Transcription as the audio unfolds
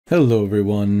Hello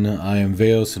everyone, I am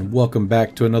VAOS and welcome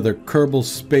back to another Kerbal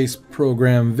Space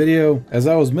Program video. As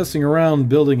I was messing around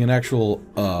building an actual,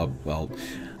 well,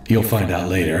 you'll find out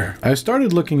later. I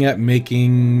started looking at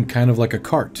making kind of like a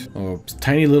cart, a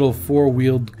tiny little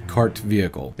four-wheeled cart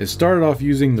vehicle. It started off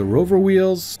using the rover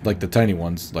wheels, like the tiny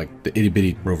ones, like the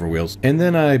itty-bitty rover wheels, and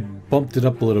then I bumped it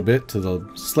up a little bit to the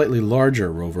slightly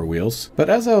larger rover wheels. But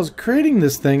as I was creating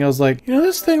this thing, I was like, you know,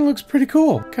 this thing looks pretty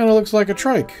cool. Kind of looks like a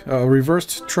trike, a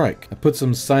reversed trike. I put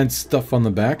some science stuff on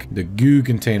the back, the goo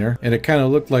container, and it kind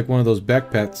of looked like one of those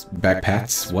backpacks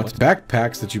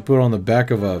that you put on the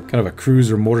back of a kind of a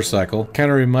cruiser motorcycle.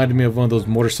 Kind of reminded me of one of those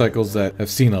motorcycles that I've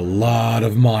seen a lot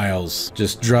of miles,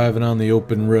 just driving on the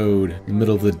open road in the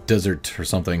middle of the desert or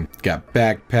something. Got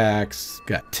backpacks,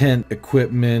 got tent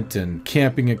equipment and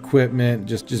camping equipment,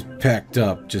 just packed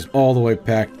up, just all the way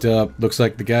packed up. Looks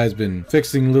like the guy's been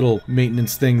fixing little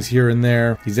maintenance things here and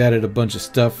there. He's added a bunch of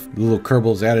stuff. The little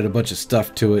Kerbal's added a bunch of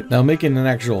stuff to it. Now making an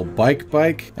actual bike,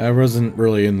 I wasn't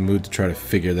really in the mood to try to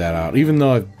figure that out, even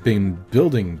though I've been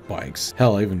building bikes.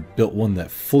 Hell, I even built one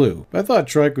that flew. But I thought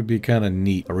trike would be kind of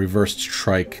neat, a reversed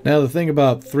trike. Now the thing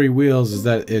about three wheels is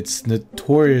that it's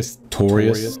notoriously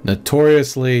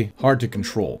hard to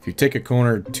control. If you take a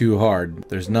corner too hard,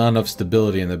 there's not enough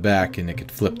stability in the back and it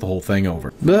could flip the whole thing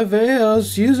over. But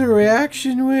VAOS, use a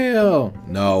reaction wheel.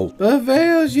 No. But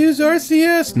VAOS, use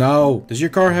RCS. No. Does your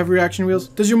car have reaction wheels?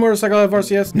 Does your motorcycle have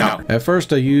RCS? No. At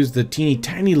first I used the teeny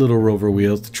tiny little rover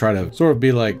wheels to try to sort of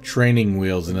be like training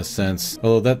wheels in a sense.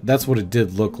 Although that's what it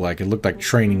did look like. It looked like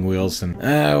training wheels and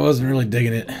I wasn't really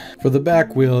digging it. For the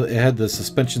back wheel, it had the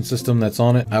suspension system that's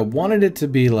on it. I wanted it to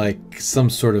be like some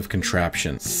sort of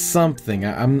contraption. Something.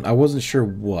 I wasn't sure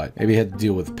what. Maybe it had to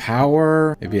deal with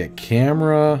power, maybe a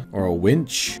camera or a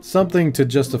winch. Something to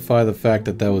justify the fact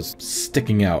that that was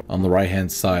sticking out on the right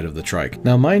hand side of the trike.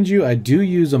 Now mind you, I do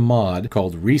use a mod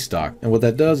called Restock, and what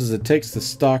that does is it takes the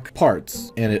stock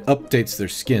parts and it updates their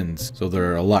skins so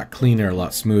they're a lot cleaner, a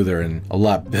lot smoother, and a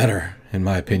lot better, in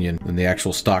my opinion, than the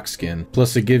actual stock skin.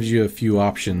 Plus it gives you a few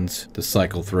options to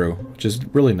cycle through, which is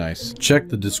really nice. Check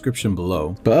the description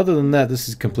below. But other than that, this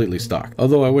is completely stock.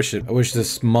 Although I wish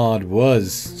this mod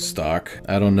was stock.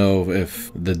 I don't know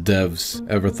if the devs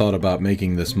ever thought about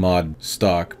making this mod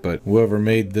stock, but whoever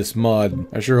made this mod,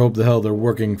 I sure hope the hell they're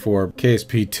working for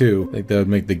KSP2. I think that would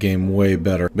make the game way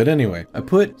better. But anyway, I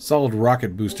put solid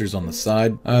rocket boosters on the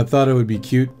side. I thought it would be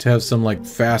cute to have some like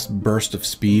fast burst of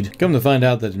speed. Come to find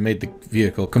out that it made the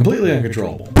vehicle completely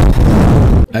uncontrollable.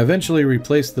 I eventually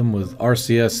replaced them with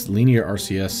RCS, linear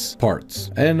RCS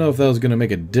parts. I didn't know if that was going to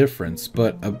make a difference,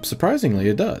 but surprisingly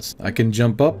it does. I can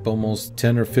jump up almost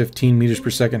 10 or 15 meters per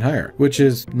second higher, which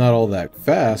is not all that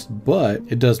fast, but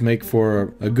it does make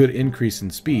for a good increase in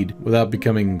speed without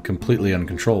becoming completely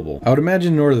uncontrollable. I would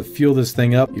imagine in order to fuel this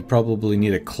thing up, you'd probably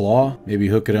need a claw, maybe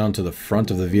hook it onto the front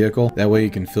of the vehicle. That way you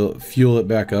can fuel it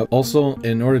back up. Also,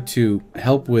 in order to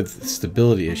help with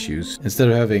stability issues, instead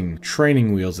of having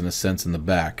training wheels in a sense in the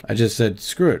back, I just said,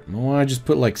 screw it, why don't I just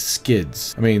put like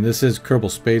skids? I mean, this is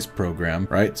Kerbal Space Program,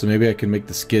 right? So maybe I can make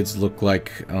the skids look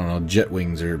like, I don't know, jet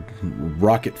wings or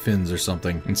rocket fins or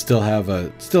something, and still have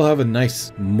a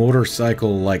nice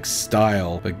motorcycle-like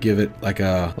style, but give it like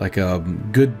a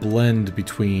good blend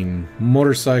between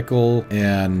motorcycle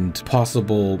and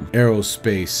possible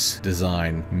aerospace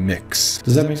design mix.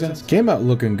 Does that make sense? Came out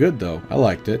looking good though. I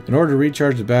liked it. In order to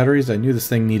recharge the batteries, I knew this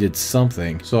thing needed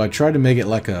something, so I tried to make it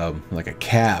like a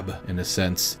cab in a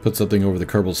sense. Put something over the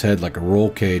Kerbal's head like a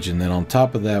roll cage, and then on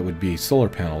top of that would be solar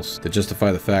panels to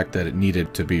justify the fact that it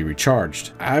needed to be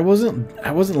recharged. I wasn't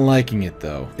liking it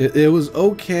though. It was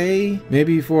okay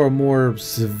maybe for a more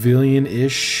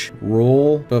civilian-ish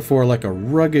role, but for like a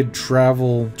rugged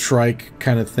travel trike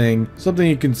kind of thing, something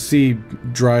you can see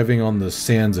driving on the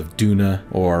sands of Duna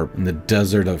or in the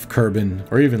desert of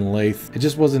Kerbin or even Lathe, it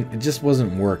just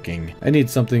wasn't working. I need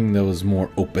something that was more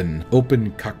open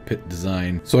cockpit design.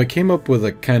 So I came up with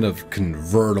a kind of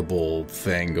convertible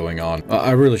thing going on.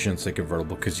 I really shouldn't say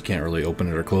convertible because you can't really open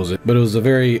it or close it, but it was a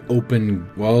very open,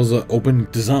 well, it was an open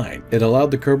design. It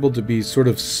allowed the Kerbal to be sort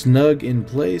of snug in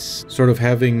place, sort of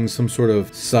having some sort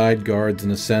of side guards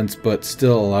in a sense, but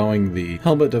still allowing the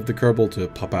helmet of the Kerbal to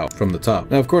pop out from the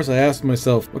top. Now, of course, I asked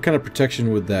myself, what kind of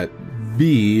protection would that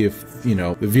be if you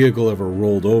know, the vehicle ever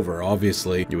rolled over.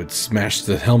 Obviously, you would smash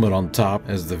the helmet on top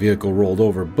as the vehicle rolled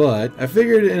over, but I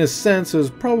figured in a sense it was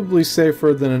probably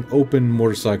safer than an open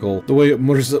motorcycle, the way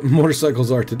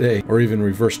motorcycles are today, or even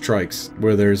reverse trikes,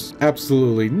 where there's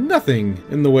absolutely nothing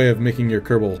in the way of making you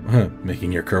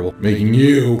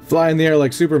fly in the air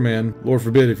like Superman. Lord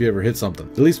forbid if you ever hit something.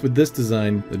 At least with this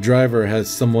design, the driver has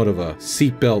somewhat of a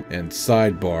seatbelt and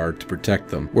sidebar to protect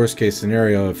them. Worst case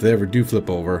scenario, if they ever do flip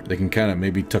over, they can kind of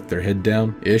maybe tuck their head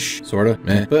down-ish, sorta.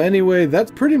 Meh. But anyway,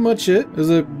 that's pretty much it. It was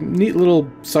a neat little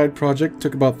side project.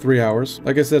 Took about 3 hours.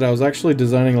 Like I said, I was actually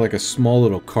designing like a small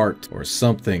little cart or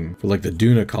something for like the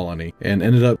Duna colony, and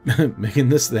ended up making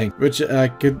this thing, which I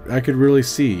could really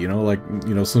see, you know, like,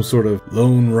 you know, some sort of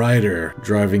lone rider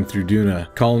driving through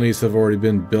Duna. Colonies have already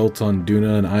been built on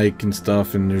Duna and Ike and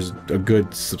stuff, and there's a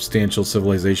good substantial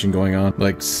civilization going on,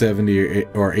 like 70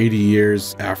 or 80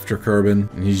 years after Kerbal,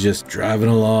 and he's just driving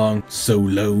along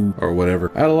solo or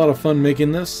whatever. I had a lot of fun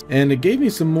making this, and it gave me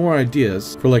some more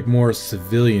ideas for like more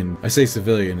civilian, I say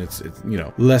civilian, it's you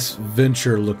know, less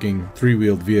venture looking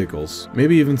three-wheeled vehicles.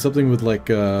 Maybe even something with like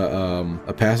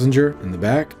a passenger in the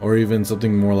back, or even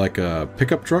something more like a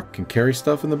pickup truck can carry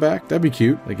stuff in the back. That'd be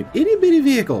cute, like an itty bitty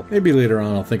vehicle. Maybe later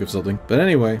on I'll think of something. But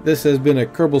anyway, this has been a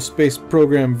Kerbal Space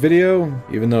Program video,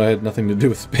 even though it had nothing to do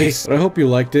with space. But I hope you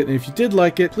liked it, and if you did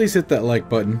like it, please hit that like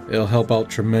button. It'll help out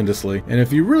tremendously. And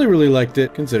if you really liked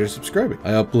it, consider subscribing.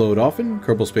 I upload often,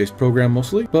 Kerbal Space Program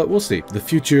mostly, but we'll see. The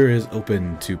future is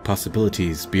open to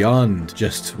possibilities beyond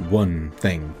just one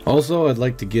thing. Also, I'd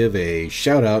like to give a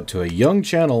shout out to a young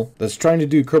channel that's trying to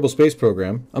do Kerbal Space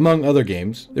Program, among other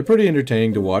games. They're pretty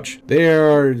entertaining to watch. They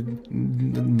are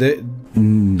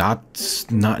Nate's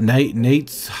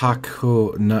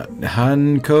Hako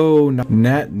Hanko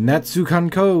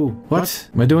Natsukanko. What?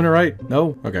 Am I doing it right?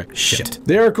 No? Okay. Shit.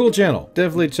 They are a cool channel.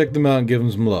 Definitely check them out and give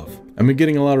them some love. I've been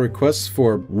getting a lot of requests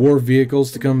for war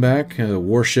vehicles to come back,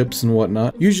 warships and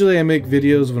whatnot. Usually I make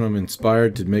videos when I'm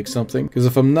inspired to make something, because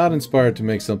if I'm not inspired to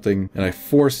make something and I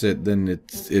force it, then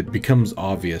it becomes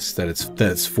obvious that it's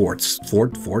forced.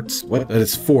 What? That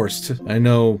it's forced. I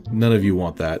know none of you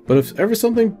want that, but if ever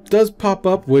something does pop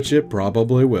up, which it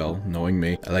probably will, knowing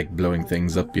me, I like blowing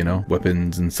things up, you know,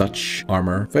 weapons and such,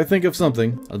 armor. If I think of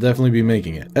something, I'll definitely be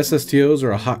making it. SSTOs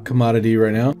are a hot commodity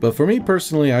right now, but for me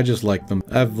personally, I just like them.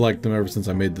 I've liked them ever since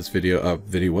I made this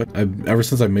ever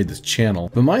since I made this channel.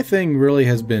 But my thing really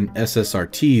has been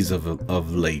SSRTs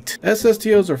of late.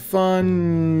 SSTOs are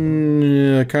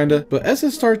fun, kinda, but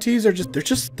SSRTs are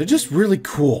they're just really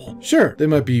cool. Sure, they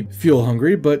might be fuel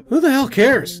hungry, but who the hell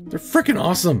cares? They're freaking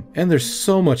awesome, and they're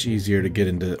so much easier to get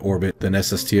into orbit than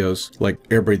SSTOs, like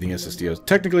air breathing SSTOs.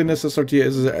 Technically, an SSRT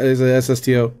is a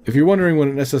SSTO. If you're wondering what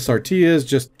an SSRT is,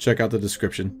 just check out the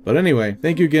description. But anyway,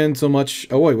 thank you again so much.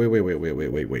 Oh wait.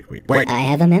 I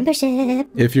have a membership.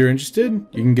 If you're interested,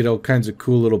 you can get all kinds of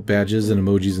cool little badges and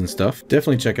emojis and stuff.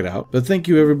 Definitely check it out. But thank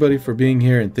you everybody for being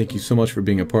here, and thank you so much for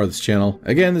being a part of this channel.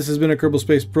 Again, this has been a Kerbal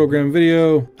Space Program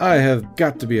video. I have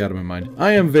got to be out of my mind.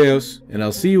 I am VAOS, and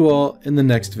I'll see you all in the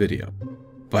next video.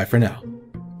 Bye for now.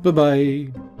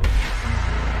 Bye-bye.